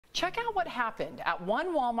Check out what happened at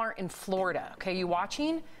one Walmart in Florida. Okay, you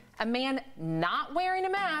watching? A man not wearing a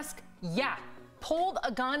mask, pulled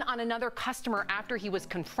a gun on another customer after he was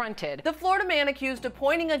confronted. The Florida man accused of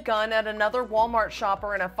pointing a gun at another Walmart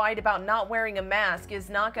shopper in a fight about not wearing a mask is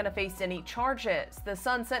not going to face any charges. The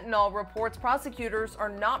Sun Sentinel reports prosecutors are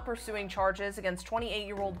not pursuing charges against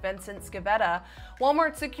 28-year-old Vincent Scavetta.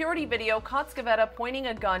 Walmart security video caught Scavetta pointing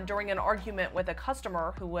a gun during an argument with a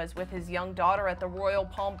customer who was with his young daughter at the Royal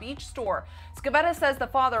Palm Beach store. Scavetta says the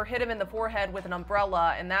father hit him in the forehead with an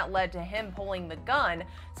umbrella, and that led to him pulling the gun.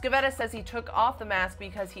 Scavetta says he took off the mask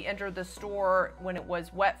because he entered the store when it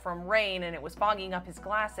was wet from rain and it was fogging up his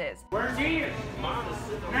glasses. Where's he?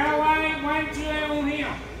 Now why don't you lay on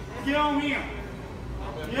him? Get on him.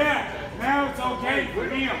 Yeah, now it's okay for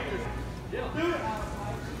him. Do it.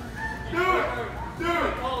 Do it. Do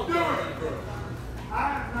it. Do it. I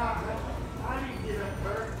didn't get up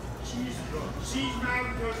her. She's not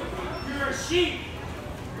good. You're a sheep.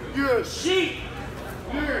 You're a sheep.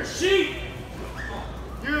 You're a sheep.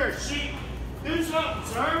 You're a sheep. Do something,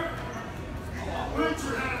 sir. Put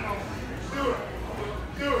your hand on me. Do it.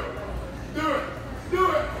 Do it. Do it. Do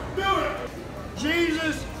it. Do it.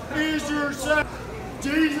 Jesus is your Savior.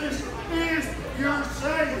 Jesus is your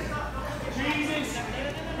Savior. Jesus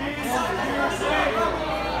is your Savior.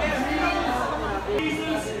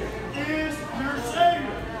 Jesus is your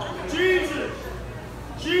Savior. Jesus.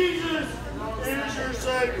 Jesus is your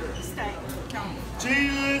Savior.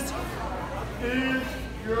 Jesus is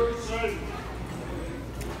your Savior.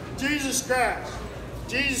 Jesus Christ.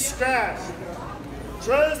 Jesus Christ.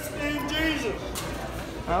 Trust in Jesus.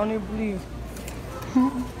 I don't even believe.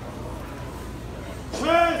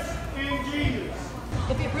 Trust in Jesus.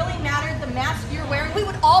 If it really mattered, the mask you're wearing, we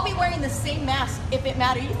would all be wearing the same mask if it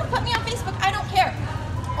mattered. You can put me on Facebook, I don't care.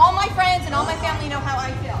 All my friends and all my family know how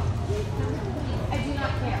I feel. I do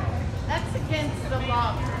not care. That's against the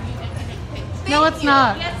law. No, it's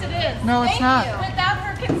not. Yes, it is. No, it's not. Without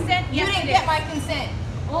her consent, You didn't get my consent.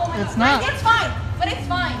 Oh my It's not. It's fine, but it's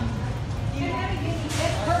fine.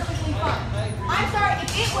 It's perfectly fine. I'm sorry,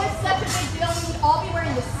 if it was such a big deal, we would all be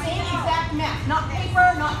wearing the same exact mask. Not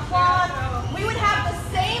paper, not cloth. We would have the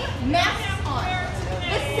same masks on.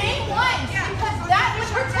 The same ones, because that would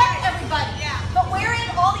protect everybody. But wearing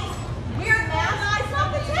all these weird masks, it's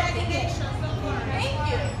not protecting it. Thank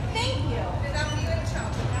you. Thank you. Thank you.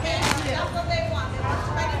 Thank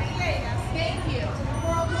you.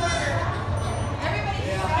 Everybody,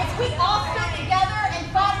 if we all stood together and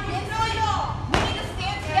fought against it, we need to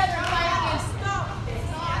stand together and fight against it.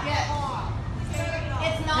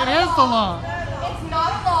 It's not It a is the law. It's not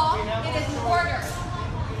a law. It is an order.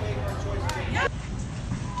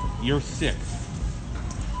 You're sick.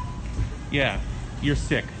 Yeah, you're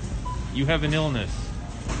sick. You have an illness.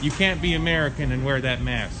 You can't be American and wear that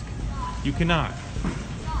mask. You cannot.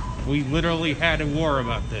 We literally had a war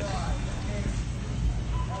about this.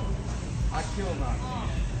 I kill not.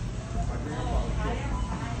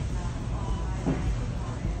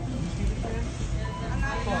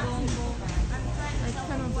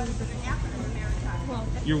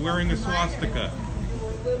 You're wearing a swastika.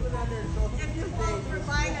 If you vote for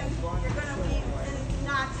Biden, you're going to be in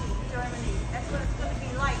Nazi Germany. That's what it's going to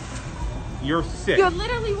be like. You're sick. You're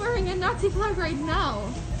literally wearing a Nazi flag right now.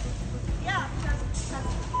 Yeah, because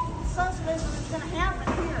socialism is going to happen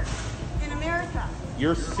here in America.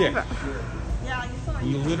 You're sick. Yeah, you saw it.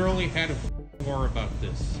 We literally had a war about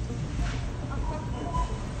this.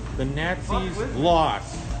 The Nazis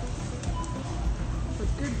lost. For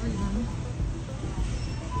good reason.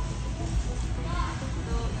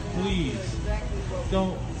 Please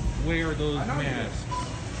don't wear those masks.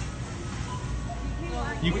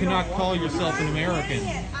 You cannot call yourself an American.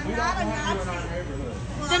 I'm not a Nazi.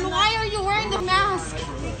 Then why are you wearing the mask?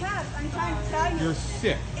 Because I'm trying to tell you. You're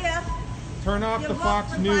sick. If Turn off you the vote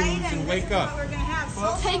Fox for News Biden, and this wake is up. what we're going to have.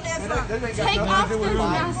 Socialism. Take off this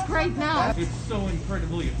mask right now. It's so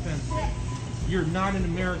incredibly offensive. You're not an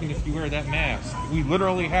American if you wear that mask. We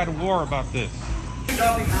literally had a war about this.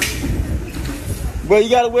 Bro, you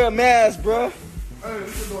gotta wear a mask, bro.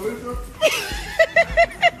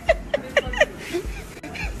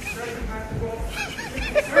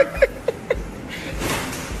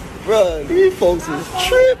 Bro, these folks is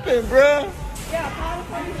tripping, bro.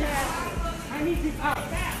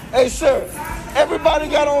 Hey, sir, everybody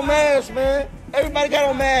got on masks, man. Everybody got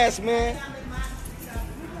on masks, man.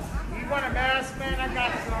 You want a mask, man? I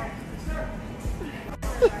got some.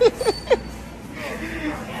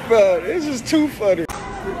 Bro, this is too funny.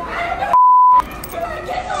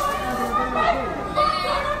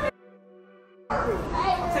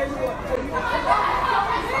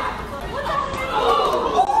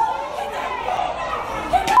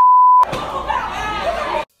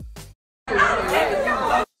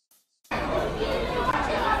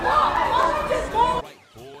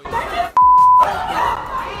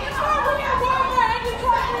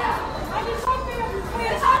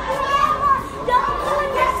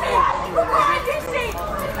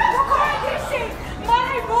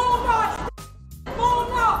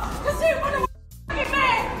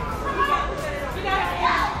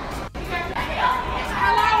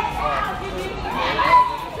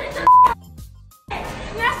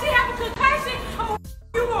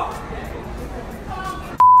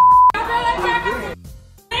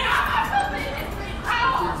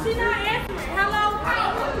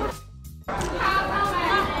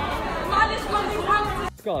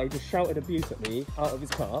 guy just shouted abuse at me out of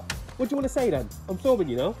his car. What do you want to say then? I'm filming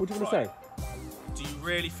you now. What do you want to say? Do you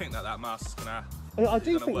really think that mask is gonna? I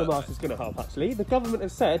do think the mask is going to help, actually. The government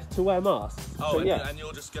has said to wear masks. Oh, so, and, yeah. and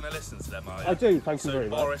you're just going to listen to them, are you? I do, thank you very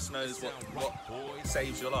much. So Boris knows what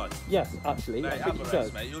saves your life? Yes, actually, mate, I think he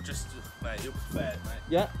does. Mate, you'll just, mate, you'll be fair, mate.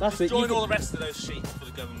 Yeah, that's just it. Join all the rest of those sheep for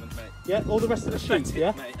the government, mate. Yeah, all the rest of the sheep,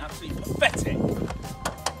 yeah? Mate, absolutely pathetic.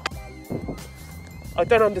 I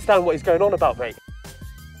don't understand what he's going on about, mate.